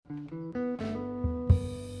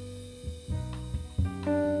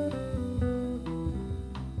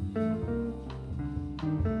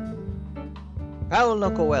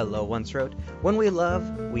Paolo Coelho once wrote, "When we love,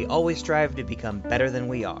 we always strive to become better than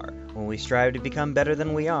we are. When we strive to become better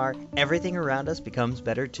than we are, everything around us becomes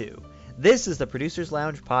better too." This is the Producers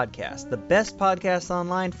Lounge podcast, the best podcast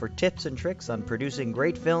online for tips and tricks on producing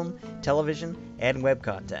great film, television, and web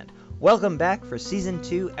content. Welcome back for Season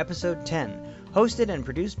 2, Episode 10, hosted and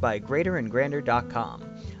produced by GreaterAndGrander.com.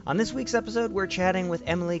 On this week's episode, we're chatting with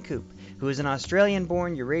Emily Coupe, who is an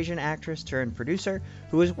Australian-born Eurasian actress turned producer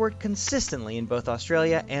who has worked consistently in both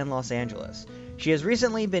Australia and Los Angeles. She has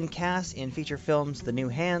recently been cast in feature films The New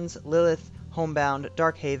Hands, Lilith, Homebound,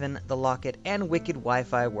 Dark Haven, The Locket, and Wicked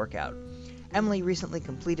Wi-Fi Workout. Emily recently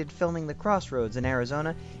completed filming The Crossroads in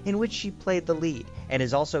Arizona, in which she played the lead, and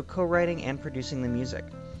is also co-writing and producing the music.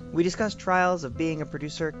 We discuss trials of being a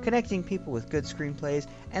producer, connecting people with good screenplays,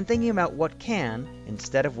 and thinking about what can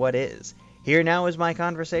instead of what is. Here now is my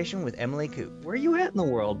conversation with Emily Coupe. Where are you at in the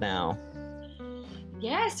world now?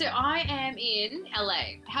 Yeah, so I am in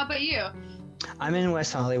LA. How about you? I'm in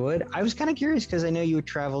West Hollywood. I was kind of curious because I know you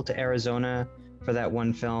traveled to Arizona for that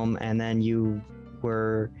one film, and then you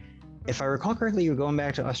were, if I recall correctly, you were going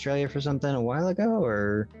back to Australia for something a while ago,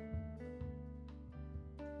 or?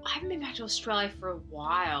 I haven't been back to Australia for a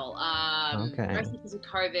while, Okay. mostly because of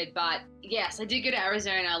COVID, but yes, I did go to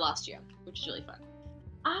Arizona last year, which is really fun.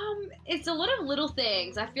 It's a lot of little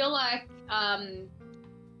things. I feel like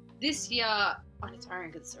this year on its own,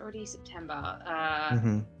 because it's already September,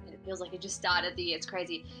 and it feels like it just started the year. It's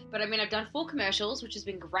crazy. But I mean, I've done 4 commercials, which has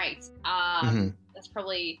been great. That's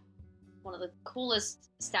probably one of the coolest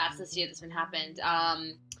stats this year that's been happened.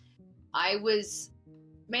 I was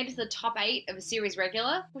made it to the top 8 of a series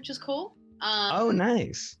regular, which was cool. Oh,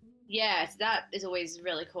 nice. Yeah, so that is always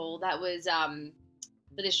really cool. That was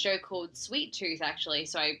for this show called Sweet Tooth, actually.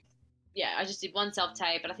 So I just did one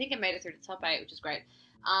self-tape, but I think I made it through the top 8, which is great.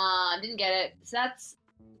 Didn't get it, so that's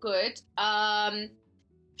good.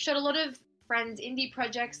 Shot a lot of friends' indie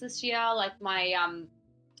projects this year, like my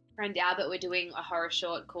friend Albert. We're doing a horror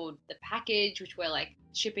short called The Package, which we're like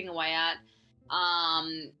shipping away at.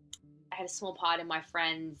 I had a small part in my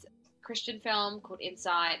friend's Christian film called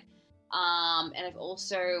Inside, and I've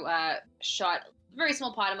also shot a very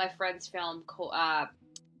small part of my friend's film called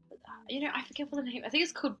I forget what the name. I think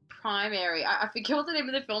it's called Primary. I forget what the name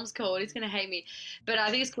of the film's called. He's gonna hate me, but I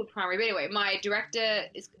think it's called Primary. But anyway, my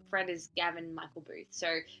friend is Gavin Michael Booth.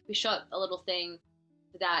 So we shot a little thing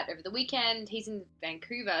for that over the weekend. He's in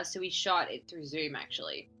Vancouver, so we shot it through Zoom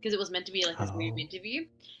actually, because it was meant to be like a Zoom interview.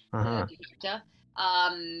 The director.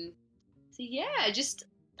 So yeah, just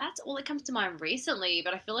that's all that comes to mind recently.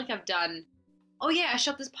 But I feel like I've done. Oh yeah, I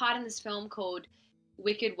shot this part in this film called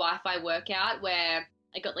Wicked Wi-Fi Workout, where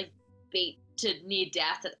I got like beat to near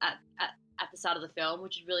death at the start of the film,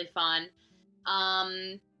 which is really fun.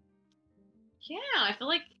 Yeah, I feel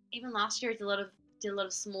like even last year I did a lot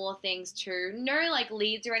of smaller things too. No like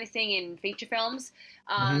leads or anything in feature films.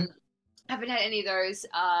 Haven't had any of those.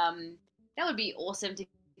 That would be awesome to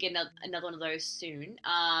get another one of those soon.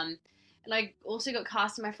 And I also got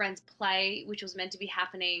cast in my friend's play, which was meant to be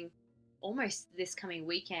happening almost this coming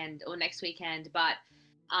weekend or next weekend, but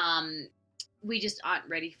we just aren't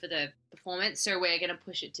ready for the performance, so we're going to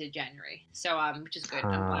push it to January. So, which is good.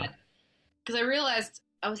 I'm glad. Because I realized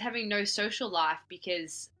I was having no social life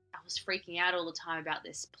because I was freaking out all the time about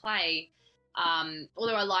this play.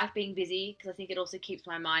 Although I like being busy because I think it also keeps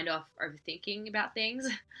my mind off overthinking about things.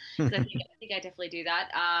 I think I definitely do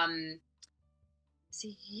that. So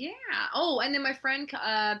yeah. Oh, and then my friend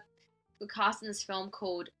got cast in this film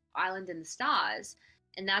called Island in the Stars,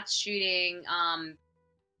 and that's shooting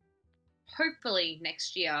hopefully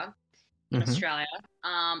next year in Australia.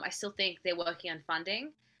 I still think they're working on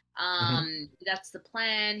funding. That's the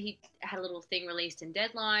plan. He had a little thing released in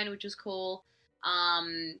Deadline, which was cool.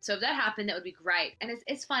 So if that happened, that would be great. And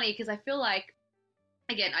it's funny because I feel like,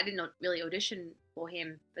 again, I did not really audition for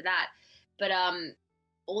him for that, but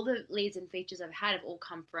all the leads and features I've had have all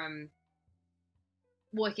come from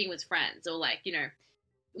working with friends or like,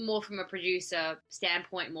 more from a producer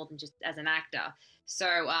standpoint more than just as an actor. So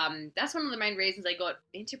that's one of the main reasons I got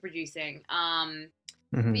into producing.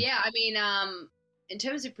 But yeah, I mean, in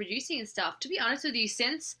terms of producing and stuff, to be honest with you,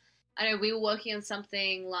 since I know we were working on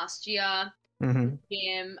something last year with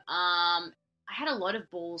Jim, I had a lot of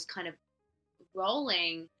balls kind of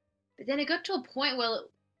rolling, but then it got to a point where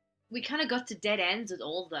we kind of got to dead ends with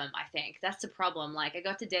all of them, I think. That's the problem. Like, I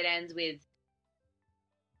got to dead ends with,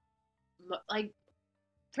 like,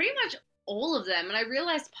 pretty much all of them. And I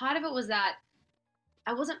realized part of it was that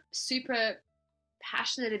I wasn't super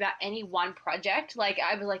passionate about any one project. Like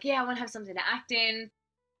I was like, yeah, I want to have something to act in,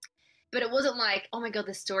 but it wasn't like, oh my god,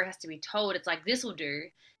 this story has to be told. It's like this will do.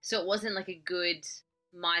 So it wasn't like a good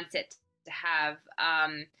mindset to have.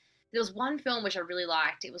 There was one film which I really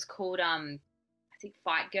liked. It was called I think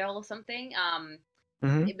Fight Girl or something. Hmm.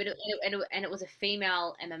 And it was a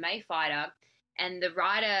female MMA fighter, and the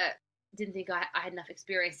writer didn't think I had enough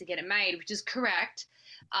experience to get it made, which is correct.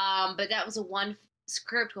 But that was a one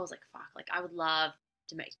script where I was like, fuck, like I would love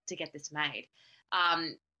to get this made.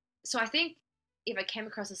 Um, so I think if I came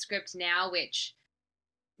across a script now which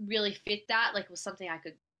really fit that, like was something I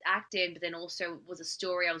could act in, but then also was a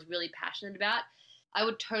story I was really passionate about, I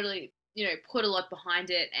would totally, put a lot behind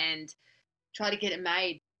it and try to get it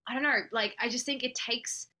made. I don't know, like I just think it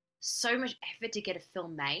takes so much effort to get a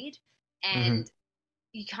film made, Hmm. and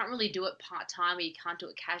you can't really do it part time or you can't do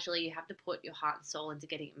it casually. You have to put your heart and soul into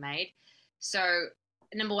getting it made. So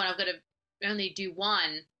number one, I've got to only do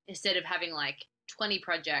one instead of having like 20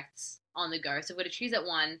 projects on the go. So I've got to choose that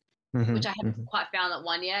one, Hmm. which I haven't Hmm. quite found that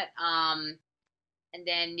one yet. And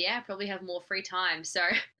then yeah, probably have more free time. So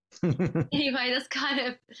anyway, that's kind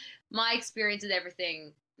of my experience with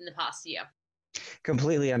everything in the past year.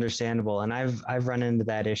 Completely understandable, and I've run into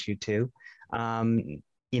that issue too. Um,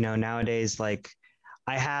 nowadays, like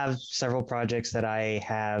I have several projects that I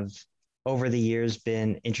have over the years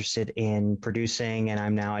been interested in producing, and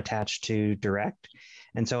I'm now attached to direct.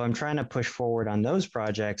 And so I'm trying to push forward on those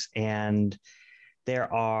projects, and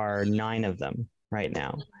there are 9 of them right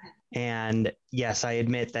now. And yes, I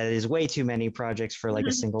admit that is way too many projects for like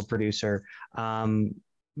a single producer. Um,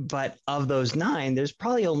 but of those 9, there's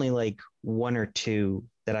probably only like 1 or 2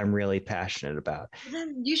 that I'm really passionate about.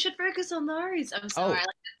 Then you should focus on those. I'm sorry. Oh,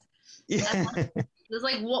 That's yeah. It's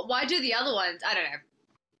like, what? Why do the other ones? I don't know.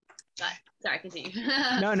 But sorry, continue.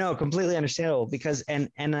 No, no, completely understandable because and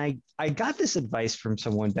I got this advice from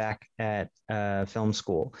someone back at film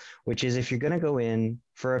school, which is if you're going to go in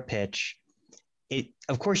for a pitch, it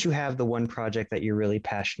of course you have the one project that you're really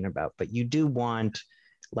passionate about, but you do want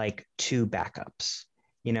like 2 backups.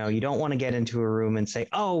 You don't want to get into a room and say,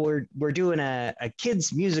 "Oh, we're doing a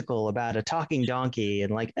kids musical about a talking donkey,"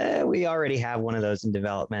 and like, we already have one of those in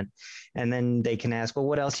development. And then they can ask, "Well,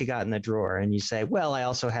 what else you got in the drawer?" And you say, "Well, I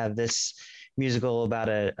also have this musical about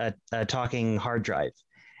a talking hard drive."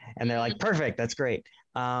 And they're like, "Perfect, that's great."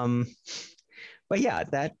 Um, but yeah,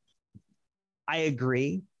 that I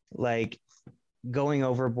agree. Like going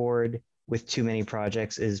overboard with too many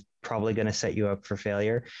projects is probably going to set you up for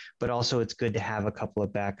failure. But also, it's good to have a couple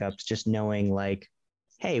of backups, just knowing like,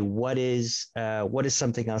 hey, what is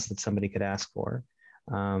something else that somebody could ask for?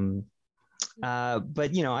 Um,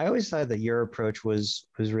 but I always thought that your approach was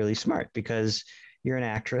really smart because you're an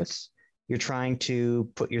actress. You're trying to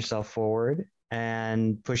put yourself forward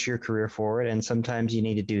and push your career forward, and sometimes you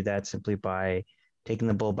need to do that simply by taking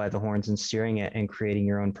the bull by the horns and steering it and creating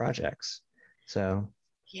your own projects. So,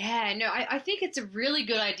 Yeah, no, I think it's a really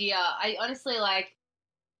good idea. I honestly like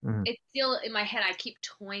mhm. it's still in my head. I keep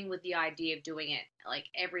toying with the idea of doing it like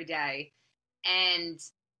every day. And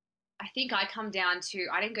I think I come down to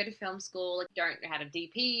I didn't go to film school, like don't know how to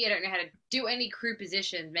DP, I don't know how to do any crew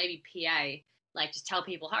positions, maybe PA, like just tell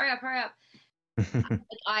people, hurry up, hurry up. Like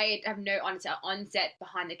I have no onset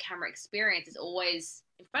behind the camera experience. It's always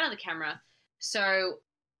in front of the camera. So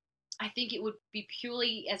I think it would be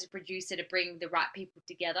purely as a producer to bring the right people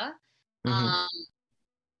together. Hmm. Um,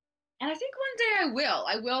 and I think one day I will.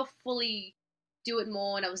 I will fully do it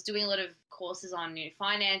more. And I was doing a lot of courses on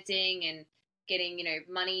financing and getting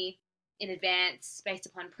money in advance based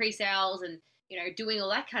upon pre-sales and doing all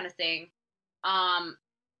that kind of thing.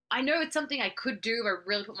 I know it's something I could do if I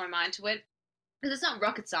really put my mind to it because it's not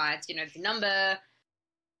rocket science. It's a number.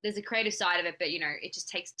 There's a creative side of it, but it just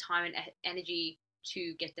takes time and energy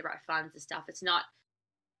to get the right funds and stuff. It's not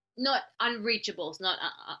unreachable. It's not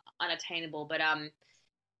unattainable. But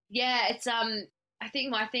yeah, it's I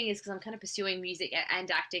think my thing is because I'm kind of pursuing music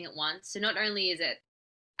and acting at once. So not only is it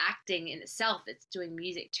acting in itself, it's doing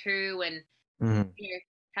music too, and Hmm.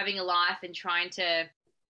 having a life and trying to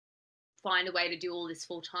find a way to do all this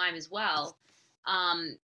full time as well.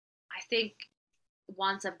 I think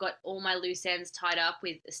once I've got all my loose ends tied up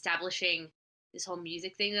with establishing this whole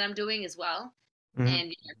music thing that I'm doing as well, Hmm.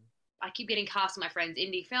 and I keep getting cast in my friends'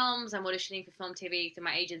 indie films. I'm auditioning for film TV through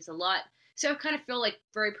my agents a lot. So I kind of feel like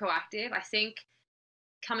very proactive. I think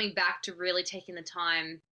coming back to really taking the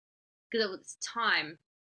time, because it's time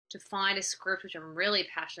to find a script which I'm really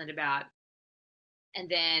passionate about, and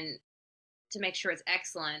then to make sure it's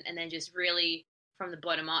excellent, and then just really from the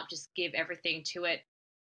bottom up, just give everything to it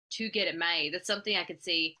to get it made. That's something I could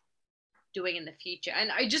see doing in the future.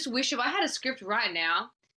 And I just wish if I had a script right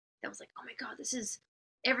now that was like, oh my God, this is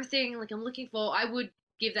everything like I'm looking for, I would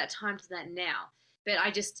give that time to that now. But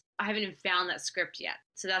I haven't even found that script yet.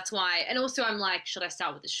 So that's why, and also I'm like, should I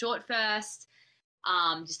start with the short first?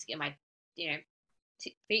 Just to get my, you know,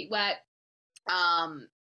 feet wet. Um,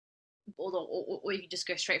 or you could just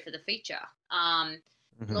go straight for the feature. And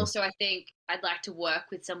also I think I'd like to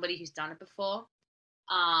work with somebody who's done it before.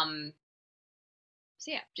 So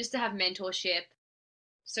yeah, just to have mentorship.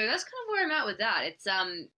 So that's kind of where I'm at with that. It's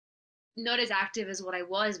not as active as what I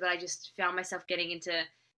was, but I just found myself getting into.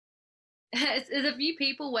 There's a few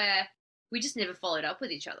people where we just never followed up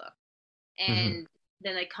with each other, and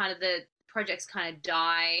then the projects kind of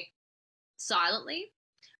die silently.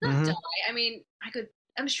 Not die. I mean,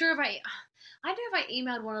 I'm sure if I don't know if I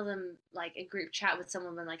emailed one of them like a group chat with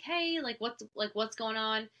someone and like, hey, what's going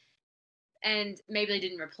on, and maybe they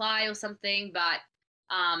didn't reply or something, but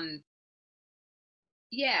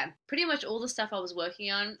yeah, pretty much all the stuff I was working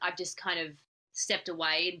on, I've just kind of stepped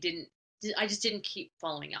away and I just didn't keep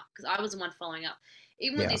following up because I was the one following up.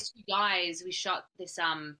 Even with these two guys, we shot this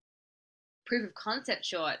proof of concept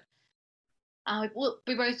short. We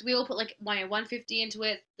all put like 150 into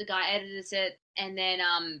it. The guy edited it, and then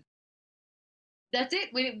that's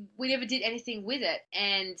it. We never did anything with it,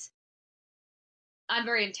 and I'm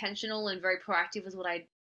very intentional and very proactive with what I'm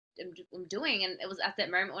doing. And it was at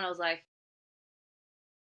that moment when I was like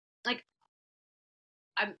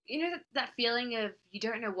I'm, that feeling of you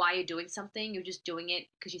don't know why you're doing something, you're just doing it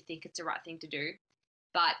because you think it's the right thing to do,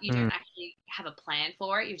 but you don't actually have a plan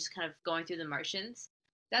for it. You're just kind of going through the motions.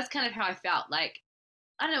 That's kind of how I felt. Like,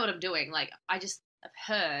 I don't know what I'm doing. Like, I've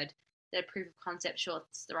heard that a proof of concept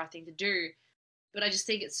short's the right thing to do, but I just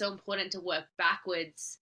think it's so important to work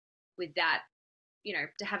backwards with that,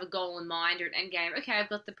 to have a goal in mind or an end game. Okay, I've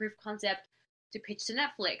got the proof of concept to pitch to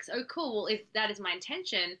Netflix. Oh, cool. Well, if that is my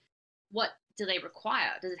intention, what do they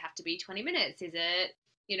require? Does it have to be 20 minutes? Is it,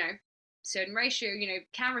 certain ratio,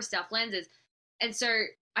 camera stuff, lenses? And so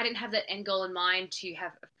I didn't have that end goal in mind to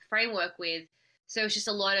have a framework with. So it's just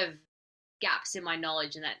a lot of gaps in my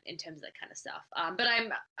knowledge in terms of that kind of stuff. But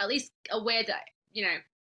I'm at least aware that,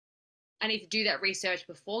 I need to do that research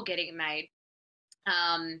before getting it made.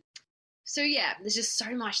 So yeah, there's just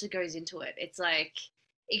so much that goes into it. It's like,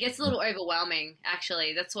 it gets a little overwhelming,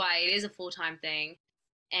 actually. That's why it is a full-time thing.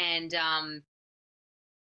 And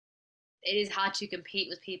it is hard to compete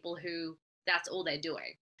with people who that's all they're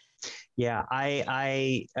doing. Yeah,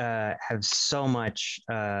 I have so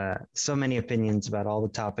many opinions about all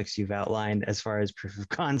the topics you've outlined as far as proof of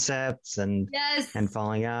concepts and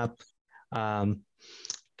following up. Can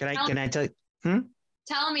I tell you?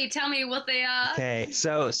 Tell me what they are. Okay,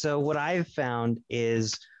 so what I've found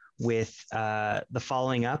is with the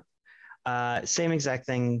following up, same exact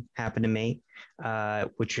thing happened to me,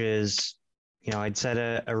 which is, I'd set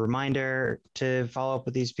a reminder to follow up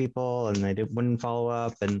with these people and they wouldn't follow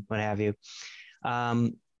up and what have you.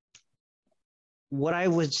 What I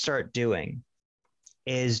would start doing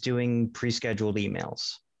is doing pre-scheduled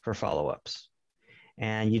emails for follow-ups.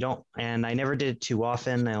 And I never did it too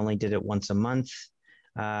often. I only did it once a month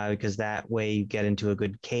because that way you get into a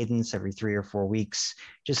good cadence every 3 or 4 weeks.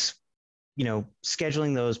 Just,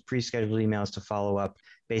 scheduling those pre-scheduled emails to follow up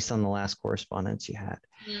based on the last correspondence you had.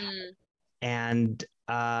 And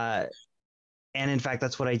in fact,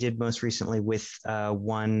 that's what I did most recently with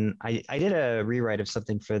one. I did a rewrite of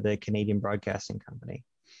something for the Canadian Broadcasting Company,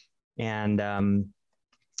 and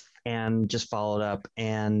just followed up.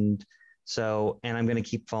 And I'm going to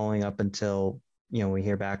keep following up until we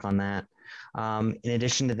hear back on that. In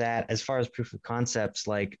addition to that, as far as proof of concepts,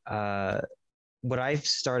 like what I've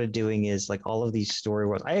started doing is like all of these story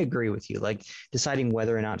worlds. I agree with you. Like deciding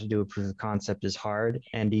whether or not to do a proof of concept is hard.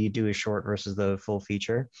 And do you do a short versus the full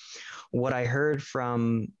feature? What I heard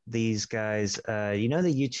from these guys, the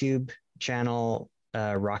YouTube channel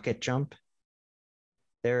Rocket Jump.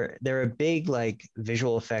 They're a big like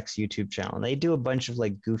visual effects YouTube channel. They do a bunch of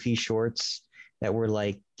like goofy shorts that were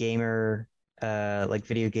like gamer, like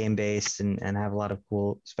video game based and have a lot of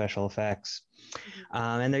cool special effects.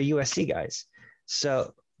 And they're USC guys.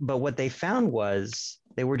 So, but what they found was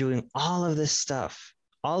they were doing all of this stuff,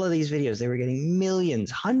 all of these videos. They were getting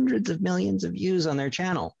millions, hundreds of millions of views on their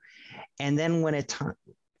channel. And then when it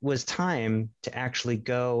was time to actually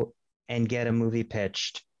go and get a movie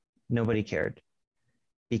pitched, nobody cared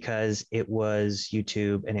because it was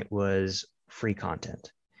YouTube and it was free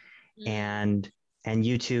content. And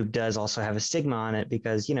YouTube does also have a stigma on it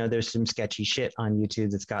because, there's some sketchy shit on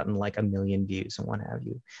YouTube that's gotten like 1 million views and what have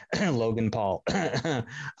you. Logan Paul.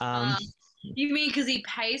 You mean because he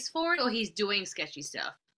pays for it or he's doing sketchy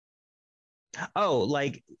stuff? Oh,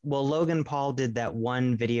 like, well, Logan Paul did that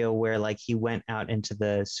one video where like he went out into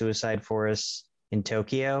the suicide forest in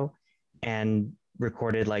Tokyo and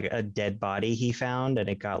recorded like a dead body he found and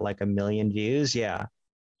it got like 1 million views. Yeah.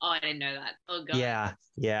 Oh, I didn't know that. Oh god. Yeah.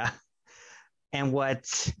 Yeah. And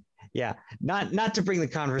what, yeah, not to bring the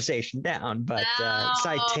conversation down, but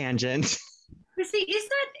side No. tangent. But see, is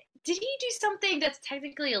that did he do something that's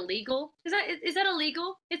technically illegal? Is that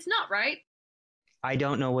illegal? It's not, right? I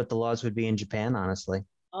don't know what the laws would be in Japan, honestly.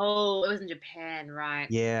 Oh, it was in Japan, right?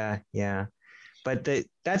 Yeah, yeah. But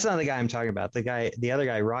that's not the guy I'm talking about. The other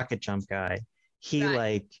guy, Rocket Jump guy, he Right.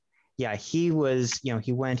 like, yeah, he was,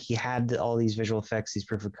 he had all these visual effects, these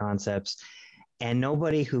proof of concepts, and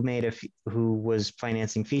nobody who was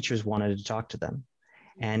financing features wanted to talk to them.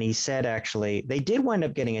 And he said actually, they did wind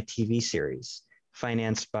up getting a TV series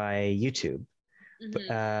financed by YouTube.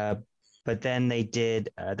 Mm-hmm. Uh, but then they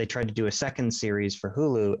tried to do a second series for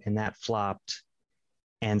Hulu and that flopped.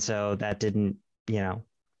 And so that didn't, you know,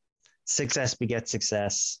 success begets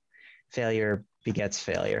success, failure begets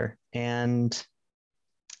failure. And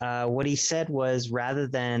what he said was rather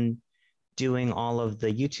than doing all of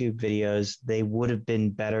the YouTube videos, they would have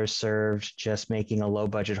been better served just making a low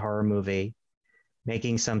budget horror movie,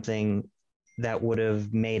 making something that would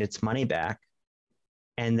have made its money back.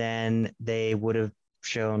 And then they would have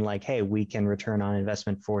shown, like, hey, we can return on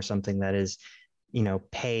investment for something that is,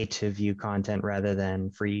 pay to view content rather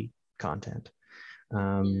than free content.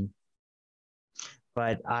 Um,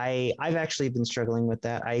 but I've actually been struggling with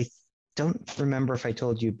that. I don't remember if I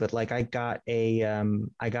told you, but like I got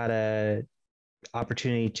a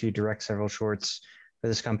opportunity to direct several shorts for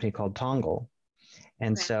this company called Tongle,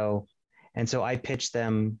 and Okay. so I pitched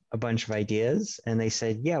them a bunch of ideas, and they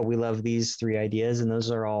said, yeah, we love these 3 ideas, and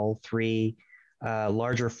those are all three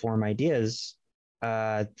larger form ideas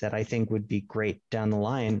that I think would be great down the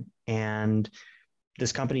line. And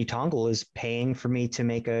this company Tongle is paying for me to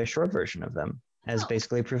make a short version of them as Oh,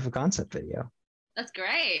 basically a proof of concept video. that's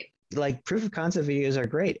great. Like proof of concept videos are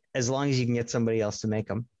great as long as you can get somebody else to make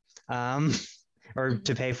them um, or Mhm.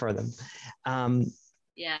 to pay for them. Um,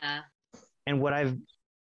 Yeah. and what I've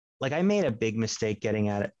like, I made a big mistake getting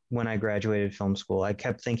at it when I graduated film school. I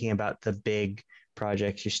kept thinking about the big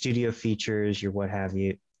projects, your studio features, your what have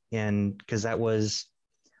you. And because that was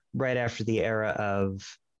right after the era of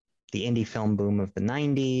the indie film boom of the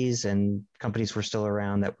 90s, and companies were still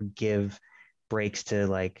around that would give breaks to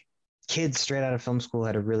like kids straight out of film school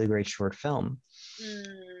had a really great short film.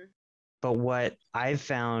 Mm. But what I've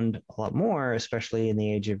found a lot more, especially in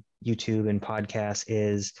the age of YouTube and podcasts,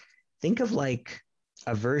 is think of like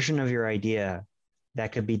a version of your idea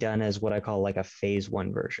that could be done as what I call like a phase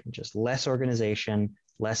one version, just less organization,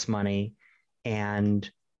 less money. And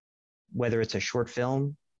whether it's a short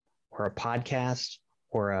film or a podcast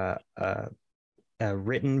or a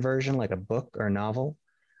written version, like a book or a novel.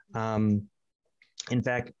 Um, in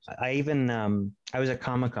fact, I was at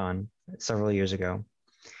Comic Con several years ago,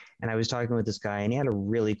 and I was talking with this guy, and he had a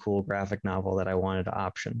really cool graphic novel that I wanted to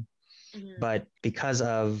option. Mm-hmm. But because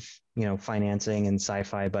of financing and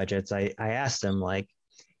sci-fi budgets, I asked him like,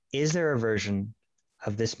 is there a version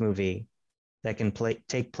of this movie that can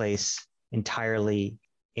take place entirely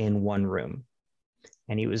in one room?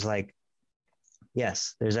 And he was like,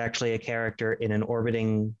 yes, there's actually a character in an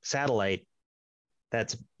orbiting satellite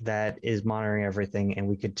that is monitoring everything, and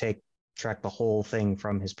we could track the whole thing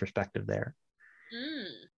from his perspective there. Mm.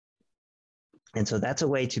 And so that's a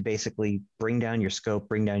way to basically bring down your scope,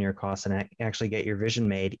 bring down your costs, and actually get your vision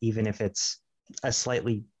made, even if it's a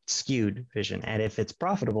slightly skewed vision. And if it's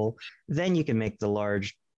profitable, then you can make the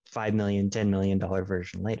large $5 million, $10 million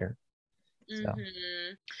version later. So,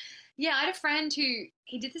 Mm-hmm. Yeah, I had a friend who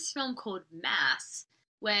he did this film called Mass,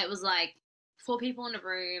 where it was like four people in a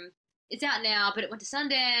room. It's out now, but it went to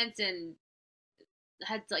Sundance and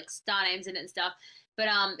had like star names in it and stuff. But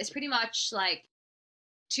it's pretty much like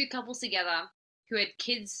two couples together who had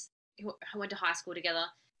kids who went to high school together,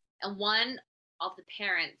 and one of the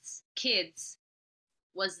parents' kids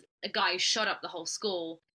was a guy who shot up the whole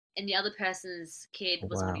school, and the other person's kid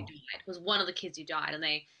was one who wow. died. Was one of the kids who died, and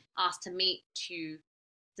they asked to meet to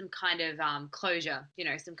some kind of closure,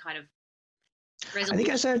 some kind of I think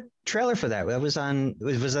I resolution. saw a trailer for that. Was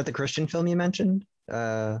that the Christian film you mentioned?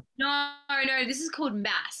 No, no, this is called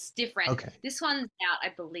Mass. Different. Okay. This one's out,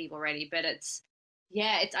 I believe, already, but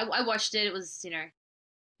I watched it. It was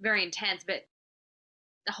very intense, but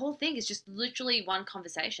the whole thing is just literally one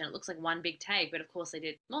conversation. It looks like one big take, but of course they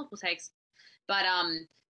did multiple takes. But and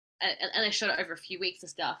they shot it over a few weeks and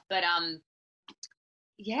stuff. But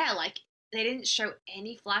yeah, like they didn't show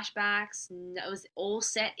any flashbacks. No, it was all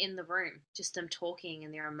set in the room, just them talking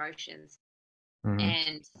and their emotions. Hmm.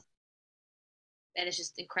 and it's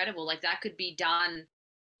just incredible. Like that could be done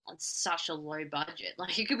on such a low budget.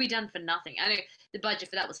 Like it could be done for nothing. I know the budget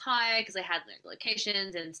for that was higher because they had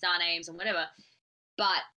locations and star names and whatever.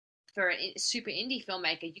 But for a super indie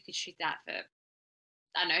filmmaker, you could shoot that for,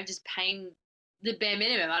 I don't know, just paying the bare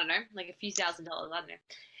minimum. I don't know, like a few $1,000s. I don't know.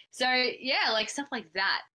 So yeah, like stuff like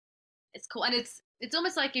that. It's cool, and it's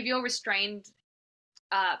almost like if you're restrained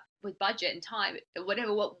with budget and time,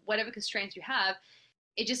 whatever constraints you have,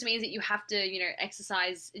 it just means that you have to,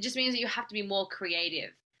 exercise. It just means that you have to be more creative,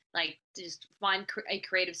 like to just find a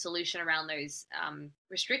creative solution around those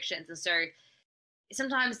restrictions. And so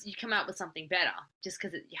sometimes you come out with something better just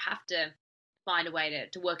because you have to find a way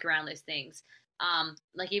to work around those things.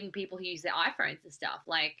 Like even people who use their iPhones and stuff,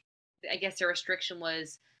 like I guess their restriction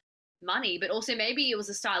was money, but also maybe it was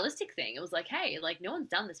a stylistic thing. It was like, hey, like no one's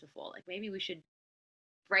done this before. Like maybe we should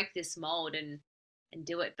break this mold and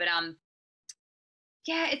do it. But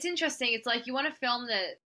yeah, it's interesting. It's like you want a film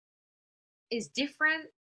that is different,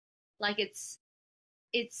 like it's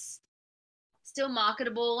still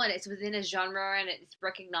marketable and it's within a genre and it's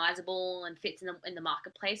recognizable and fits in the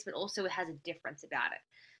marketplace, but also it has a difference about it.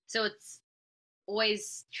 So it's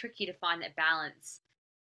always tricky to find that balance.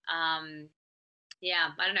 Um, yeah,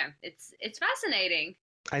 I don't know. It's fascinating.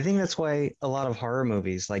 I think that's why a lot of horror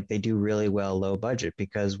movies, like they do really well low budget,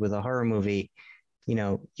 because with a horror movie,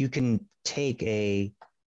 you can take a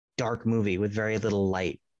dark movie with very little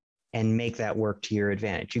light and make that work to your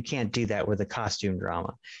advantage. You can't do that with a costume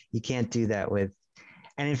drama. You can't do that with,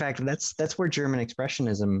 and in fact, that's where German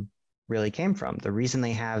expressionism really came from. The reason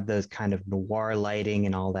they have those kind of noir lighting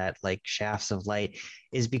and all that, like shafts of light,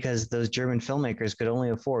 is because those German filmmakers could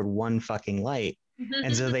only afford one fucking light.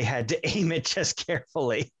 And so they had to aim it just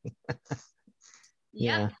carefully. Yep,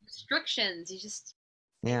 Yeah. restrictions. It's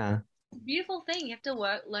Yeah. a beautiful thing. You have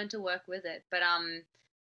to learn to work with it. But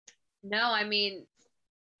no, I mean,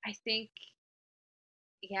 I think,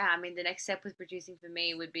 yeah, I mean, the next step with producing for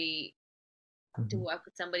me would be to Mm-hmm. work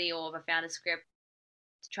with somebody, or if I found a script,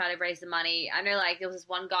 to try to raise the money. I know, like, there was this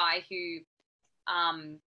one guy who, what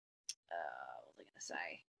was I gonna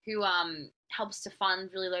say? Who helps to fund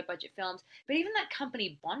really low budget films. But even that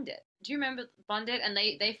company Bondit. Do you remember Bondit? And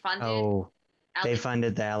they funded Oh, they Alec.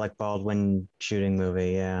 funded the Alec Baldwin shooting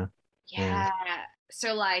movie. Yeah. Yeah. Yeah.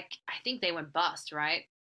 So like, I think they went bust, right?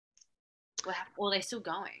 Or are they still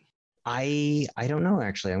going? I don't know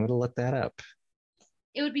actually. I'm going to look that up.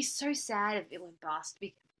 It would be so sad if it went bust.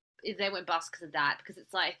 If they went bust because of that, because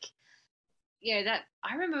it's like, yeah, that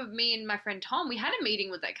I remember me and my friend Tom, we had a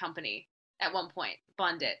meeting with that company at one point,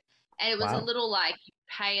 Bondit, and it was a Wow. little like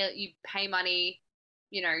you pay money,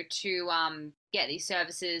 to get these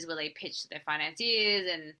services where they pitch to their financiers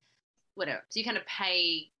and whatever. So you kind of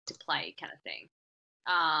pay to play kind of thing.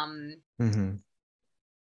 Um, Hmm.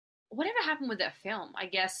 Whatever happened with that film? I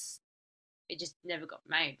guess it just never got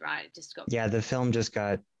made, right? It just got. Yeah, the film just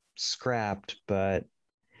got scrapped, but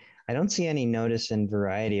I don't see any notice in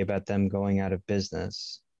Variety about them going out of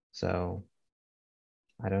business. So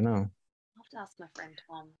I don't know. I'll have to ask my friend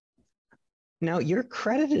Tom. Now, you're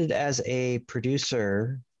credited as a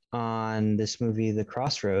producer on this movie, The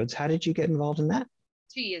Crossroads. How did you get involved in that?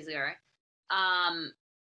 2 years ago. Um,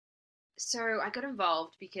 so I got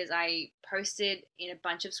involved because I posted in a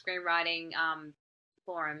bunch of screenwriting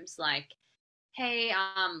forums like, "Hey,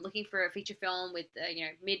 looking for a feature film with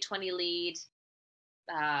mid 20 lead.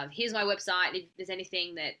 Here's my website. If there's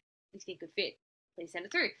anything that you think could fit, please send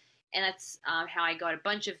it through." And that's how I got a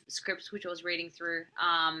bunch of scripts which I was reading through.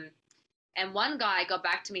 And one guy got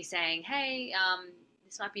back to me saying, "Hey,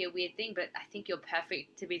 this might be a weird thing, but I think you're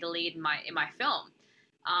perfect to be the lead in my film.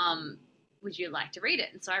 Um, would you like to read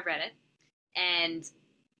it?" And so I read it, and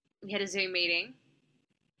we had a Zoom meeting,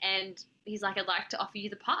 and he's like, "I'd like to offer you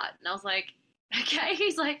the part." And I was like, "Okay."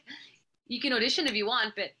 He's like, "You can audition if you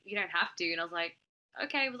want, but you don't have to." And I was like,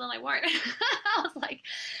 "Okay." Well, then I won't. I was like,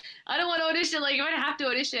 "I don't want to audition. Like, you don't have to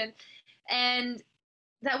audition." And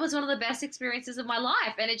that was one of the best experiences of my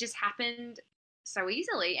life, and it just happened so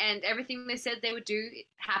easily. And everything they said they would do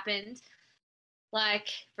happened. Like,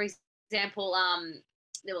 for example,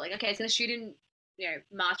 they were like, "Okay, it's going to shoot in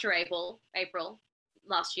March or April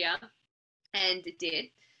last year," and it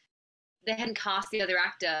did. They hadn't cast the other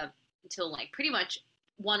actor until like pretty much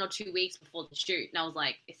 1 or 2 weeks before the shoot, and I was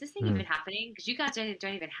like, "Is this thing Hmm. even happening? Because you guys don't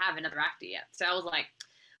even have another actor yet." So I was like,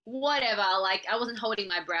 "Whatever." Like I wasn't holding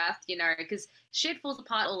my breath, because shit falls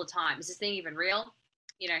apart all the time. Is this thing even real?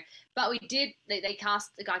 But we did. They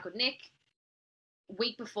cast a guy called Nick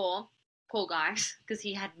week before. Poor guy, because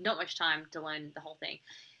he had not much time to learn the whole thing.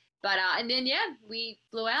 But and then yeah, we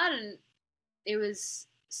flew out, and it was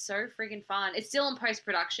so freaking fun. It's still in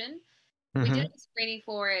post-production. We Mm-hmm. did a screening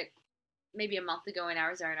for it maybe a month ago in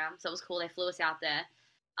Arizona, so it was cool. They flew us out there.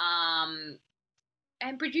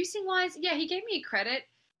 And producing wise, yeah, he gave me a credit.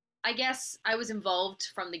 I guess I was involved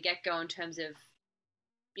from the get-go in terms of,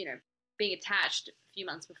 you know, being attached a few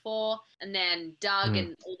months before, and then Doug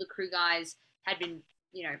and all the crew guys had been,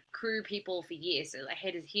 you know, crew people for years. So like he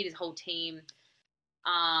had his whole team.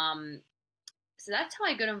 So that's how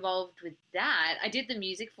I got involved with that. I did the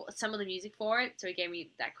music for some of the music for it, so he gave me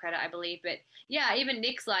that credit, I believe. But yeah, even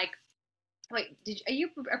Nick's like, "Wait, are you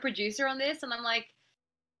a producer on this?" And I'm like,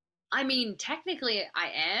 "I mean, technically I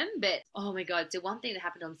am, but oh my god!" So one thing that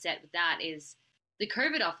happened on set with that is the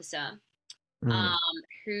COVID officer, um,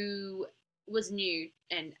 who was new,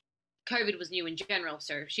 and COVID was new in general,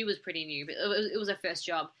 so she was pretty new, but it was her first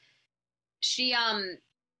job. She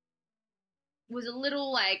was a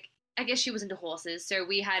little like, I guess she was into horses, so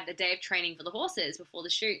we had a day of training for the horses before the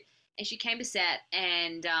shoot, and she came to set,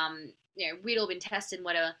 and you know, we'd all been tested and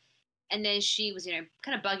whatever, and then she was, you know,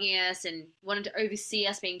 kind of bugging us and wanted to oversee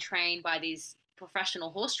us being trained by these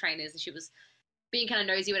professional horse trainers, and she was being kind of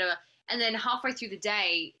nosy, whatever, and then halfway through the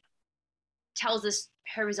day tells us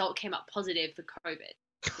her result came up positive for COVID,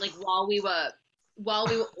 like while we were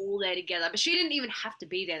all there together, but she didn't even have to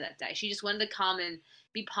be there that day. She just wanted to come and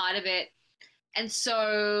be part of it. And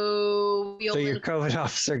so we all So your COVID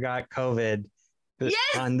officer got COVID.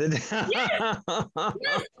 Yes! On the Yes!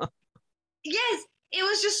 Yes! It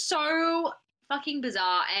was just so fucking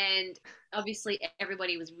bizarre, and obviously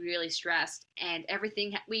everybody was really stressed, and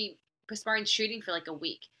everything, we postponed shooting for like a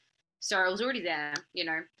week. So I was already there, you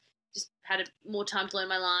know, just had more time to learn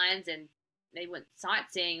my lines, and they went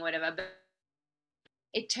sightseeing or whatever. But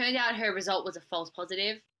it turned out her result was a false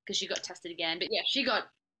positive because she got tested again. But yeah, she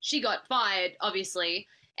got fired, obviously,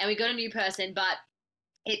 and we got a new person, but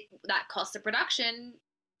that cost the production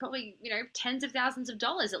probably, you know, tens of thousands of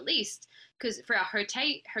dollars at least, because for our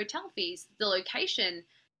hotel fees, the location,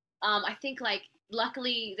 I think, like,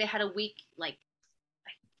 luckily they had a week, like,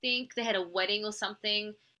 I think they had a wedding or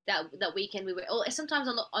something that weekend. We were, or sometimes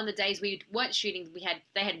on the days we weren't shooting,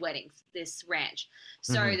 they had weddings, this ranch,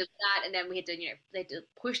 so there was that, and then we had to, you know, they had to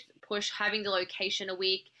push having the location a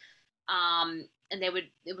week. And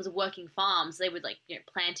it was a working farm, so they would, like, you know,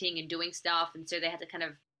 planting and doing stuff, and so they had to kind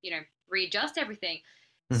of, you know, readjust everything.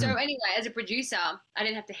 So anyway, as a producer, I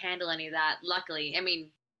didn't have to handle any of that, luckily. I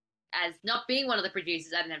mean, as not being one of the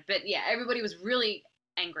producers, I didn't have, but yeah, everybody was really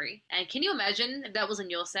angry. And can you imagine if that was on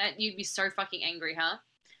your set? You'd be so fucking angry, huh?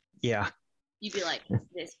 Yeah. You'd be like,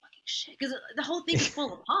 this fucking shit, because the whole thing is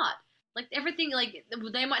falling apart. Like, everything, like,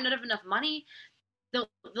 they might not have enough money, the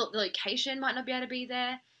location might not be able to be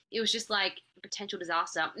there. It was just like a potential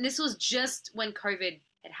disaster. And this was just when COVID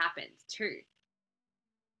had happened too.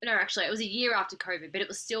 No, actually, it was a year after COVID, but it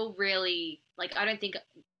was still really, like, I don't think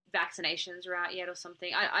vaccinations were out yet or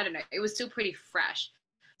something. I don't know. It was still pretty fresh.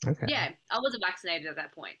 Okay. Yeah, I wasn't vaccinated at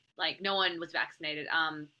that point. Like, no one was vaccinated.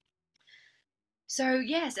 So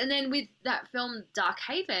yes, and then with that film Dark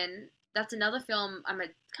Haven, that's another film I'm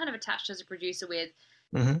kind of attached as a producer with.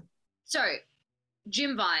 So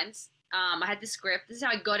Jim Vines, I had the script. This is how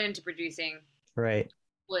I got into producing. Right.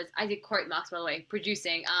 I did quote marks, by the way.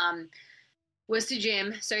 Producing was to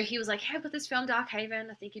Jim. So he was like, "Hey, I've got this film, Dark Haven.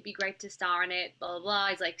 I think it'd be great to star in it, blah, blah, blah."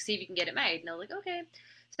 He's like, "See if you can get it made." And I was like, "Okay."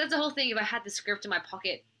 So that's the whole thing. If I had the script in my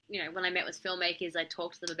pocket, you know, when I met with filmmakers, I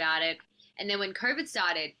talked to them about it. And then when COVID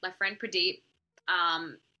started, my friend Pradeep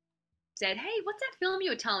said, "Hey, what's that film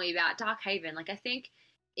you were telling me about, Dark Haven? Like, I think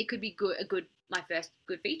it could be my first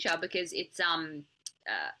good feature, because it's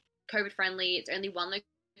COVID friendly. It's only one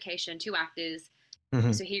location, 2 actors."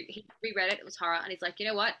 So he reread it. It was horror, and he's like, "You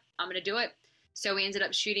know what? I'm gonna do it." So we ended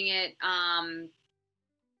up shooting it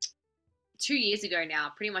 2 years ago now,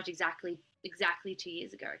 pretty much exactly 2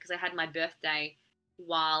 years ago, because I had my birthday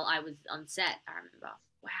while I was on set. I remember.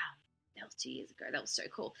 Wow, that was 2 years ago. That was so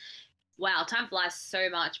cool. Wow, time flies so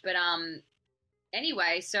much. But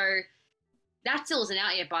anyway, so that still isn't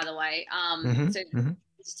out yet, by the way. So it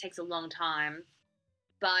just takes a long time.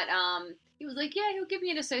 But he was like, "Yeah, he'll give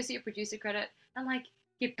me an associate producer credit." I'm like,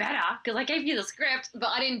 "You better," because I gave you the script, but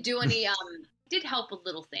I didn't do any. Did help with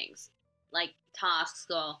little things like tasks,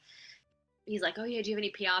 or he's like, "Oh yeah, do you have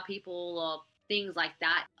any PR people or things like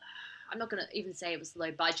that?" I'm not gonna even say it was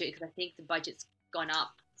low budget, because I think the budget's gone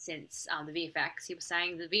up since the VFX. He was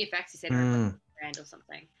saying the VFX, he said, $100 grand or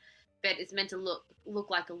something, but it's meant to look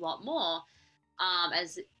like a lot more,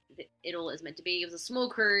 as it all is meant to be. It was a small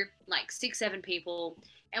crew, like 6-7 people,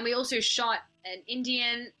 and we also shot an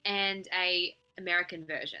Indian and a American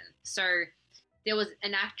version. So there was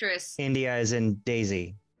an actress. India is in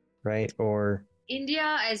Daisy, right? Or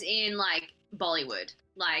India as in like Bollywood.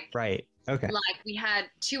 Right. Okay. Like we had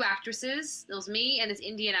two actresses. There was me and this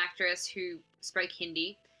Indian actress who spoke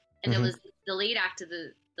Hindi, and there Mm-hmm. was the lead actor,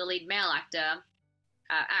 the lead male actor,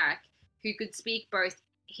 Arak, who could speak both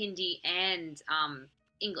Hindi and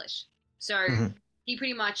English. So Mm-hmm. he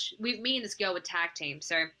pretty much, me and this girl were tag team.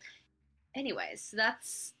 So, anyways, so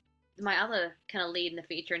that's my other kind of lead in the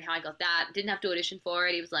feature and how I got that. Didn't have to audition for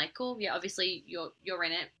it. He was like, "Cool, yeah, obviously you're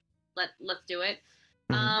in it. Let's do it."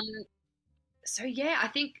 Mm-hmm. Um, so yeah, I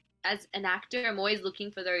think as an actor, I'm always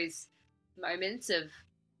looking for those moments of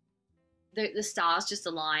the stars just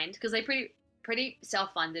aligned because they pretty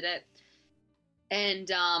self funded it, and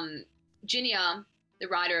Ginia, the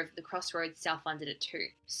writer of The Crossroads, self funded it too.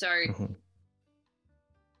 So Mm-hmm.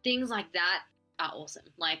 things like that are awesome.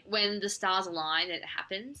 Like when the stars align, it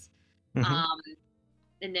happens. Mm-hmm. Um,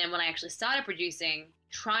 and then when I actually started producing,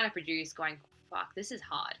 trying to produce, going, fuck, this is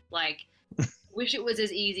hard. Like, wish it was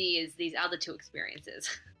as easy as these other two experiences.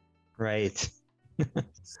 Right.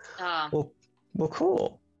 Uh, Well,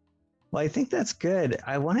 cool. Well, I think that's good.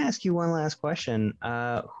 I want to ask you one last question.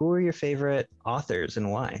 Who are your favorite authors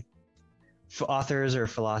and why? Authors or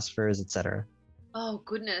philosophers, etc. oh,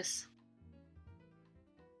 goodness.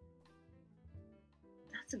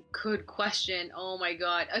 That's a good question. Oh, my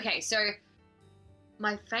God. Okay, so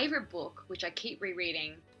my favorite book, which I keep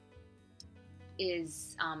rereading,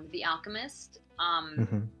 is The Alchemist.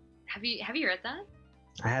 Mm-hmm. Have you read that?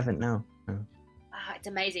 I haven't, no. It's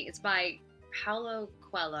amazing. It's by Paulo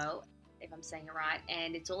Coelho, if I'm saying it right,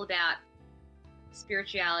 and it's all about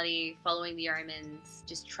spirituality, following the omens,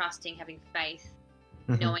 just trusting, having faith,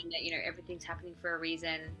 Mm-hmm. knowing that everything's happening for a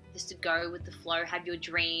reason, just to go with the flow, have your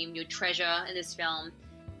dream, your treasure in this film,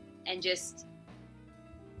 and just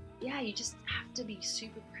you just have to be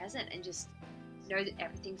super present and just know that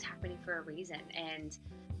everything's happening for a reason. And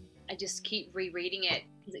I just keep rereading it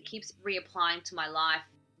because it keeps reapplying to my life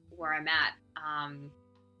where I'm at.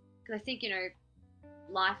 Because I think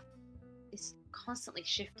life is constantly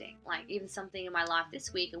shifting. Like even something in my life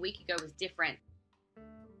this week, a week ago, was different,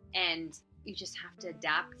 and you just have to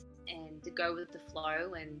adapt and to go with the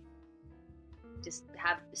flow and just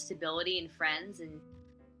have stability and friends, and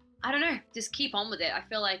I don't know, just keep on with it. I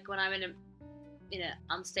feel like when I'm in an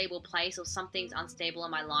unstable place or something's unstable in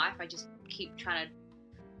my life, I just keep trying to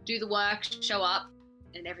do the work, show up,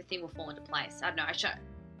 and everything will fall into place. I don't know.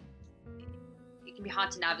 It can be hard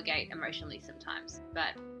to navigate emotionally sometimes,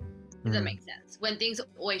 but does that make sense? When things are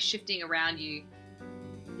always shifting around you,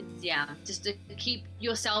 it's, just to keep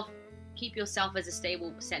yourself as a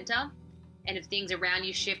stable center. And if things around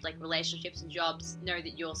you shift, like relationships and jobs, know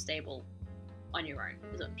that you're stable on your own,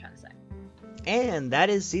 is what I'm trying to say. And that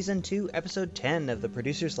is Season 2, Episode 10 of the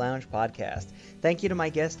Producers Lounge podcast. Thank you to my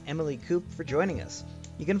guest, Emily Coupe, for joining us.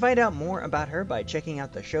 You can find out more about her by checking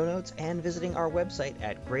out the show notes and visiting our website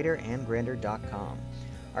at greaterandgrander.com.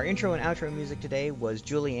 Our intro and outro music today was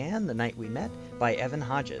Julianne, The Night We Met, by Evan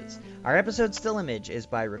Hodges. Our episode still image is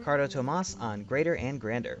by Ricardo Tomas on Greater and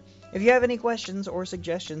Grander. If you have any questions or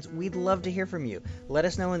suggestions, we'd love to hear from you. Let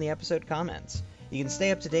us know in the episode comments. You can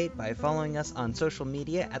stay up to date by following us on social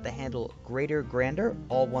media at the handle Greater Grander,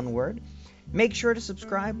 all one word. Make sure to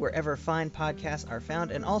subscribe wherever fine podcasts are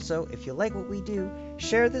found, and also, if you like what we do,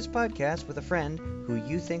 share this podcast with a friend who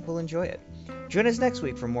you think will enjoy it. Join us next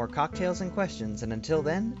week for more cocktails and questions, and until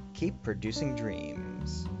then, keep producing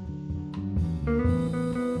dreams.